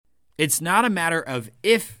It's not a matter of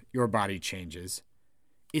if your body changes,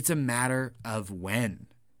 it's a matter of when.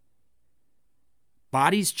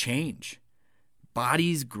 Bodies change,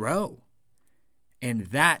 bodies grow, and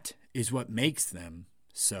that is what makes them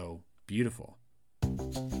so beautiful.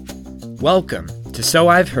 Welcome to So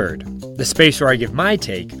I've Heard, the space where I give my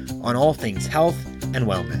take on all things health and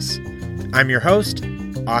wellness. I'm your host,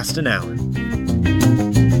 Austin Allen.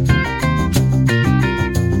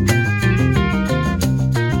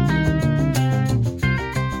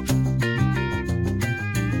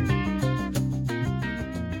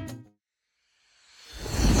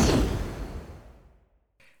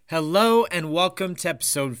 Hello and welcome to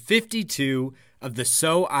episode 52 of the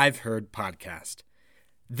So I've Heard podcast.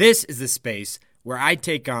 This is the space where I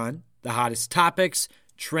take on the hottest topics,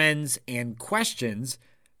 trends, and questions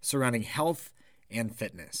surrounding health and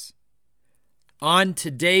fitness. On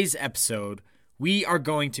today's episode, we are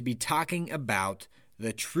going to be talking about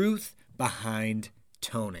the truth behind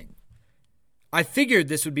toning. I figured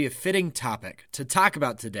this would be a fitting topic to talk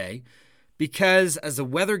about today because as the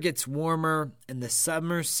weather gets warmer and the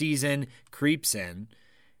summer season creeps in,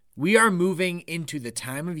 we are moving into the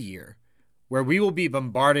time of year where we will be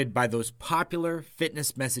bombarded by those popular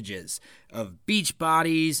fitness messages of beach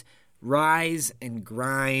bodies, rise and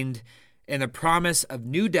grind, and the promise of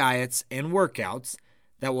new diets and workouts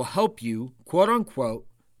that will help you, quote unquote,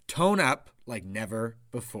 tone up like never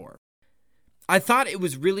before. I thought it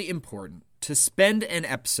was really important to spend an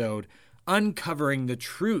episode uncovering the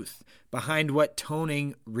truth behind what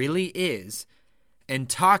toning really is and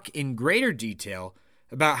talk in greater detail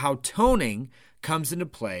about how toning comes into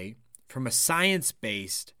play from a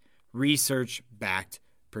science-based, research-backed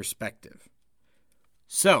perspective.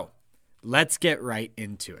 So, let's get right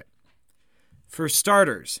into it. For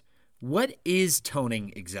starters, what is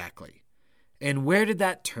toning exactly? And where did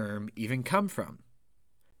that term even come from?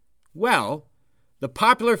 Well, the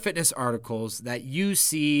popular fitness articles that you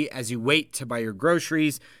see as you wait to buy your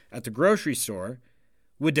groceries at the grocery store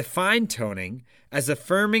would define toning as a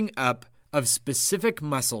firming up of specific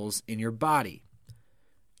muscles in your body,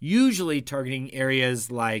 usually targeting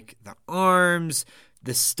areas like the arms,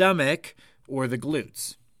 the stomach, or the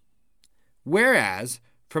glutes. Whereas,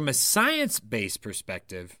 from a science-based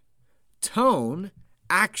perspective, tone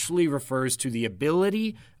actually refers to the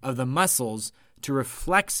ability of the muscles to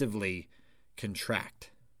reflexively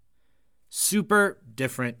contract. Super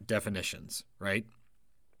different definitions, right?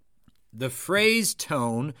 The phrase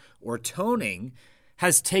tone or toning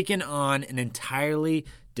has taken on an entirely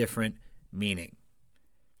different meaning.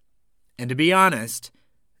 And to be honest,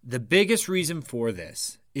 the biggest reason for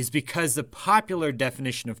this is because the popular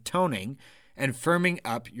definition of toning and firming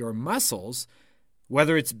up your muscles,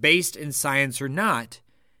 whether it's based in science or not,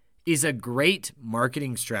 is a great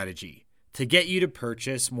marketing strategy to get you to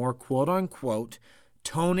purchase more quote-unquote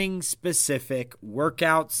toning-specific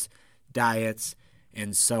workouts, diets,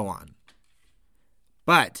 and so on.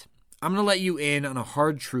 But I'm going to let you in on a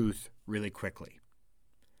hard truth really quickly.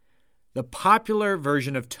 The popular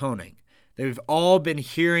version of toning that we've all been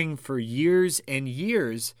hearing for years and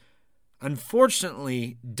years,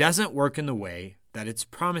 unfortunately, doesn't work in the way that it's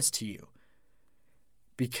promised to you.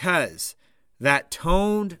 Because that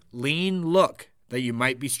toned, lean look that you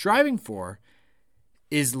might be striving for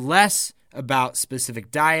is less about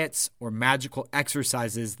specific diets or magical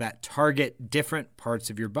exercises that target different parts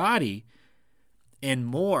of your body and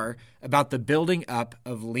more about the building up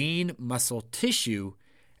of lean muscle tissue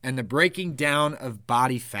and the breaking down of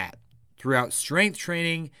body fat throughout strength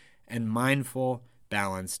training and mindful,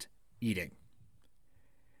 balanced eating.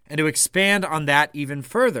 And to expand on that even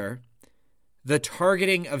further, the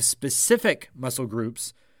targeting of specific muscle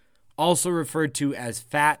groups, also referred to as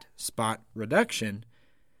fat spot reduction,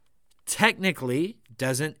 technically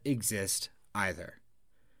doesn't exist either.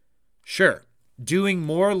 Sure, doing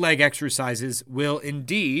more leg exercises will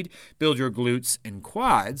indeed build your glutes and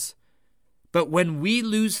quads, but when we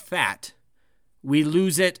lose fat, we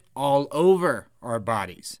lose it all over our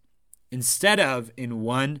bodies instead of in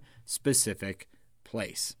one specific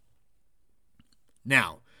place.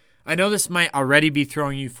 Now, I know this might already be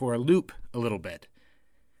throwing you for a loop a little bit.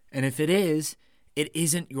 And if it is, it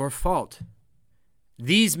isn't your fault.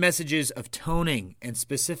 These messages of toning and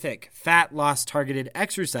specific fat loss targeted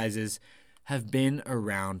exercises have been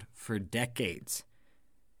around for decades.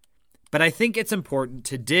 But I think it's important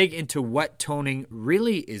to dig into what toning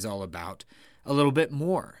really is all about a little bit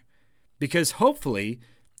more, because hopefully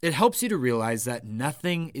it helps you to realize that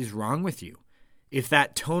nothing is wrong with you if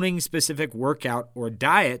that toning specific workout or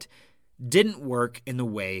diet didn't work in the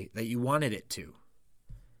way that you wanted it to.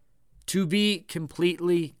 To be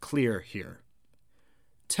completely clear here,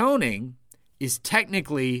 Toning is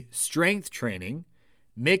technically strength training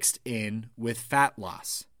mixed in with fat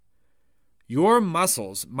loss. Your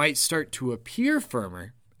muscles might start to appear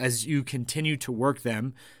firmer as you continue to work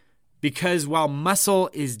them because while muscle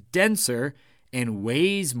is denser and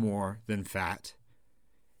weighs more than fat,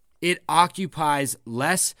 it occupies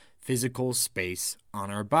less physical space on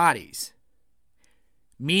our bodies.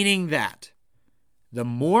 Meaning that the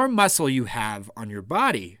more muscle you have on your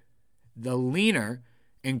body, the leaner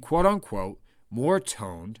and quote-unquote more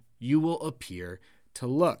toned you will appear to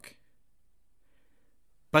look.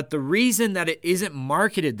 But the reason that it isn't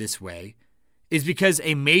marketed this way is because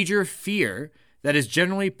a major fear that is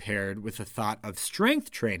generally paired with the thought of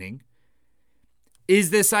strength training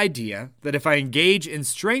is this idea that if I engage in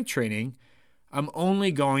strength training, I'm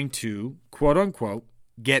only going to, quote-unquote,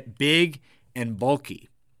 get big and bulky.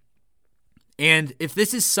 And if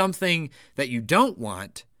this is something that you don't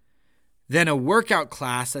want, then a workout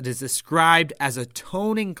class that is described as a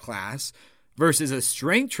toning class versus a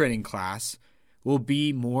strength training class will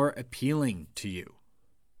be more appealing to you.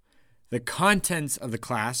 The contents of the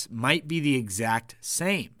class might be the exact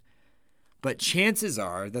same, but chances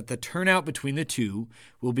are that the turnout between the two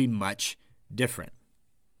will be much different.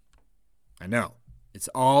 I know, it's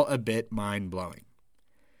all a bit mind-blowing.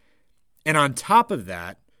 And on top of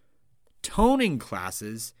that, toning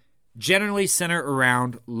classes generally center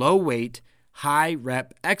around low-weight,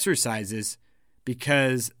 high-rep exercises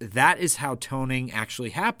because that is how toning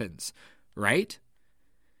actually happens, right?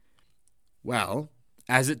 Well,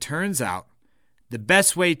 as it turns out, the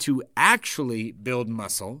best way to actually build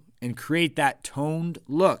muscle and create that toned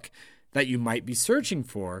look that you might be searching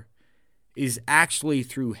for is actually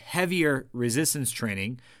through heavier resistance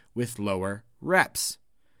training with lower reps,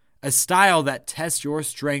 a style that tests your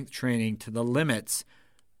strength training to the limits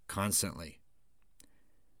constantly.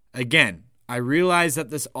 Again, I realize that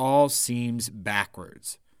this all seems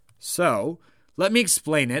backwards, so let me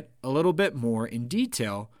explain it a little bit more in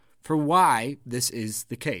detail for why this is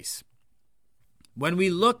the case. When we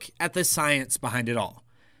look at the science behind it all,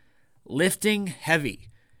 lifting heavy,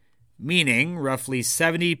 meaning roughly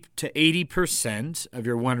 70 to 80% of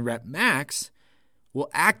your 1 rep max, will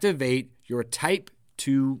activate your type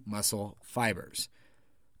 2 muscle fibers,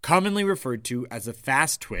 commonly referred to as the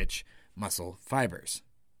fast twitch muscle fibers.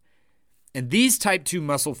 And these type 2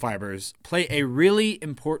 muscle fibers play a really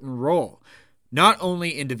important role, not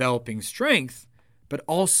only in developing strength, but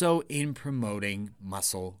also in promoting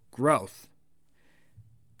muscle growth.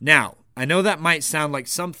 Now, I know that might sound like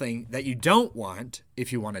something that you don't want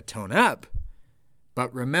if you want to tone up,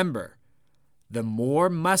 but remember, the more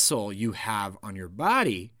muscle you have on your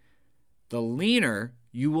body, the leaner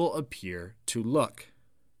you will appear to look.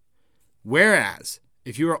 Whereas,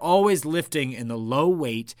 if you are always lifting in the low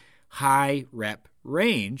weight, high rep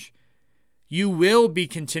range, you will be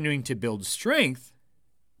continuing to build strength,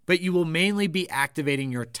 but you will mainly be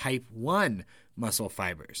activating your type 1 muscle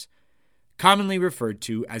fibers, commonly referred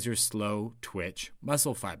to as your slow twitch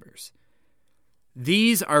muscle fibers.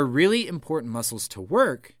 These are really important muscles to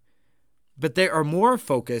work, but they are more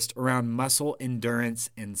focused around muscle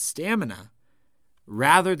endurance and stamina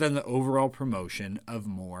rather than the overall promotion of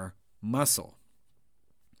more muscle.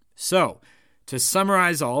 So, to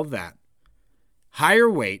summarize all of that, higher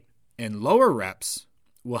weight and lower reps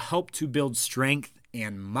will help to build strength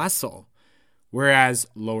and muscle, whereas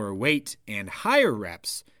lower weight and higher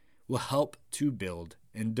reps will help to build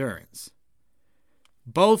endurance.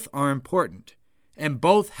 Both are important, and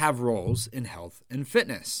both have roles in health and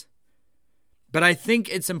fitness. But I think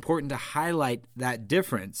it's important to highlight that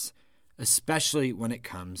difference, especially when it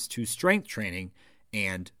comes to strength training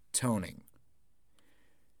and toning.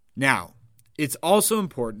 Now, it's also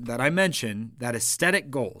important that I mention that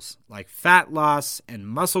aesthetic goals like fat loss and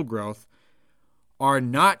muscle growth are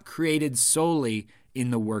not created solely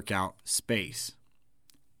in the workout space.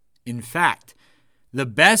 In fact, the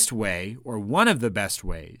best way, or one of the best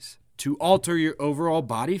ways, to alter your overall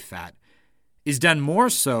body fat is done more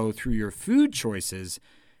so through your food choices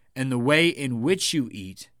and the way in which you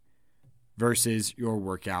eat versus your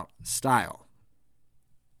workout style.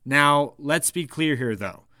 Now, let's be clear here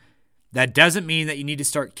though. That doesn't mean that you need to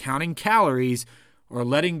start counting calories or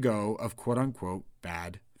letting go of quote-unquote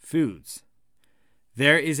bad foods.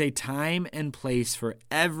 There is a time and place for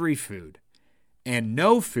every food, and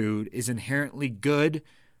no food is inherently good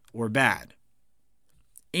or bad.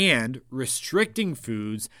 And restricting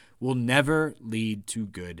foods will never lead to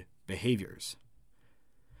good behaviors.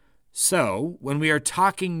 So, when we are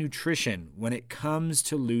talking nutrition when it comes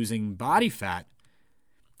to losing body fat,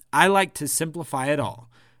 I like to simplify it all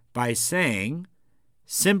by saying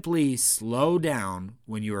Simply slow down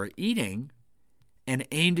when you are eating and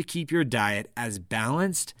aim to keep your diet as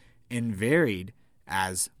balanced and varied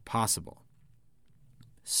as possible.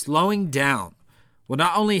 Slowing down will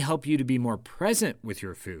not only help you to be more present with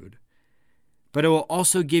your food, but it will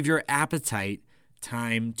also give your appetite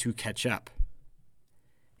time to catch up.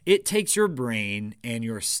 It takes your brain and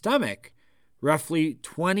your stomach roughly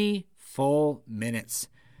 20 full minutes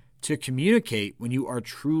to communicate when you are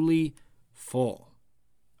truly full.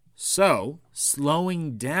 So,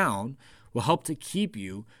 slowing down will help to keep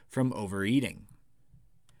you from overeating.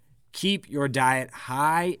 Keep your diet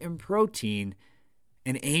high in protein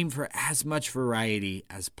and aim for as much variety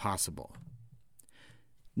as possible.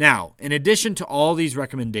 Now, in addition to all these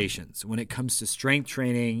recommendations when it comes to strength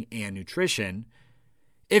training and nutrition,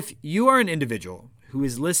 if you are an individual who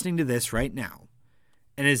is listening to this right now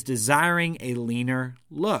and is desiring a leaner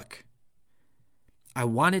look, I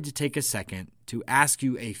wanted to take a second to ask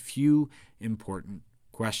you a few important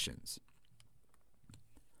questions.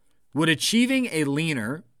 Would achieving a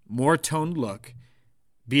leaner, more toned look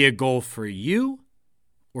be a goal for you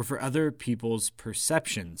or for other people's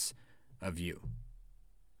perceptions of you?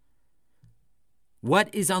 What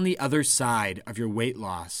is on the other side of your weight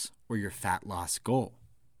loss or your fat loss goal?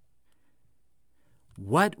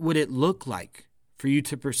 What would it look like for you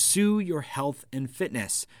to pursue your health and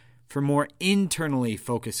fitness for more internally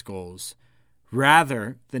focused goals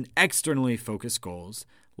rather than externally focused goals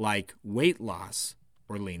like weight loss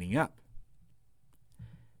or leaning up?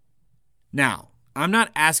 Now, I'm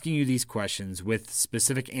not asking you these questions with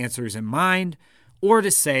specific answers in mind or to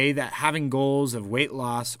say that having goals of weight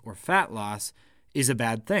loss or fat loss is a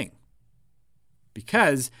bad thing,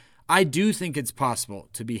 because I do think it's possible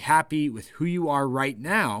to be happy with who you are right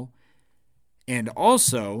now and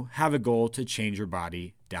also have a goal to change your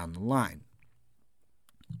body down the line.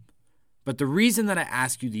 But the reason that I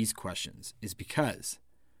ask you these questions is because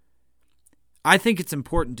I think it's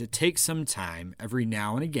important to take some time every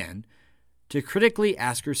now and again to critically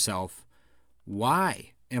ask yourself,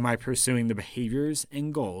 why am I pursuing the behaviors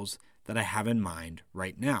and goals that I have in mind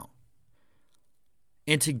right now?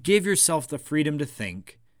 And to give yourself the freedom to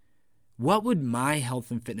think, what would my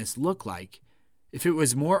health and fitness look like if it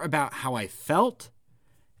was more about how I felt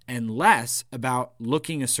and less about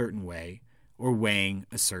looking a certain way or weighing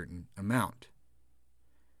a certain amount?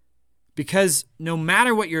 Because no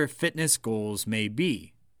matter what your fitness goals may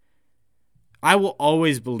be, I will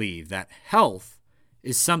always believe that health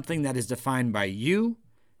is something that is defined by you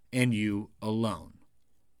and you alone.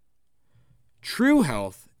 True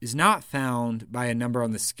health is not found by a number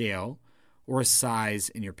on the scale or a size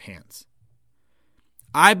in your pants.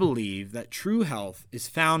 I believe that true health is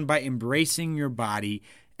found by embracing your body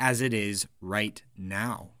as it is right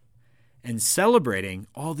now and celebrating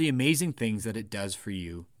all the amazing things that it does for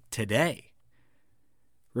you today.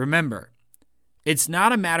 Remember, it's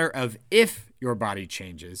not a matter of if your body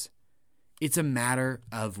changes, it's a matter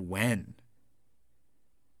of when.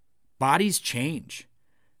 Bodies change,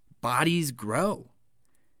 bodies grow,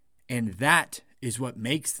 and that is what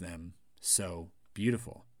makes them so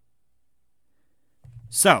beautiful.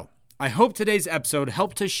 So, I hope today's episode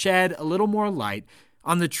helped to shed a little more light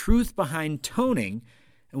on the truth behind toning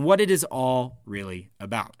and what it is all really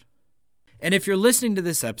about. And if you're listening to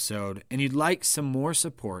this episode and you'd like some more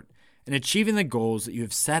support in achieving the goals that you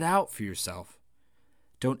have set out for yourself,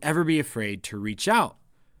 don't ever be afraid to reach out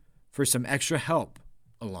for some extra help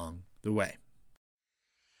along the way.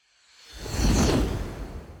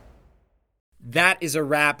 That is a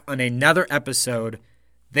wrap on another episode.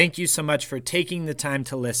 Thank you so much for taking the time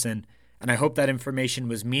to listen, and I hope that information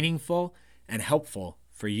was meaningful and helpful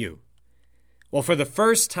for you. Well, for the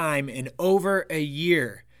first time in over a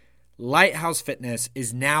year, Lighthouse Fitness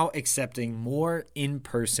is now accepting more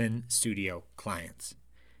in-person studio clients.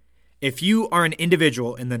 If you are an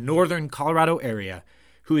individual in the northern Colorado area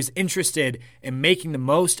who is interested in making the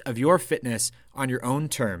most of your fitness on your own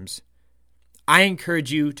terms, I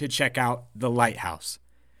encourage you to check out The Lighthouse,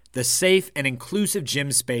 the safe and inclusive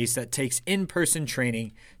gym space that takes in-person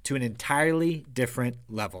training to an entirely different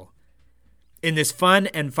level. In this fun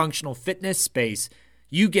and functional fitness space,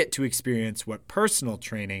 you get to experience what personal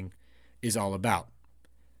training is all about.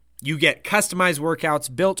 You get customized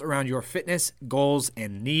workouts built around your fitness goals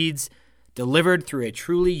and needs, delivered through a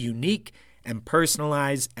truly unique and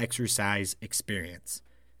personalized exercise experience.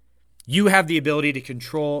 You have the ability to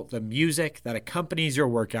control the music that accompanies your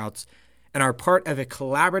workouts and are part of a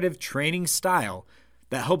collaborative training style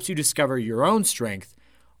that helps you discover your own strength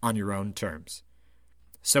on your own terms.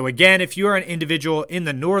 So again, if you are an individual in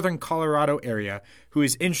the Northern Colorado area who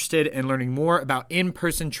is interested in learning more about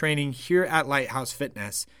in-person training here at Lighthouse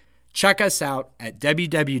Fitness, check us out at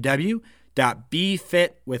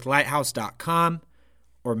www.befitwithlighthouse.com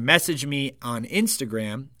or message me on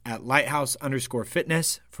Instagram at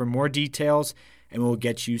lighthouse_fitness for more details, and we'll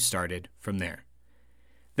get you started from there.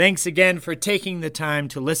 Thanks again for taking the time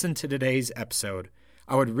to listen to today's episode.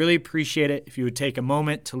 I would really appreciate it if you would take a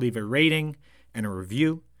moment to leave a rating and a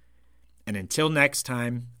review. And until next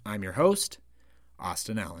time, I'm your host,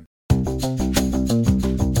 Austin Allen.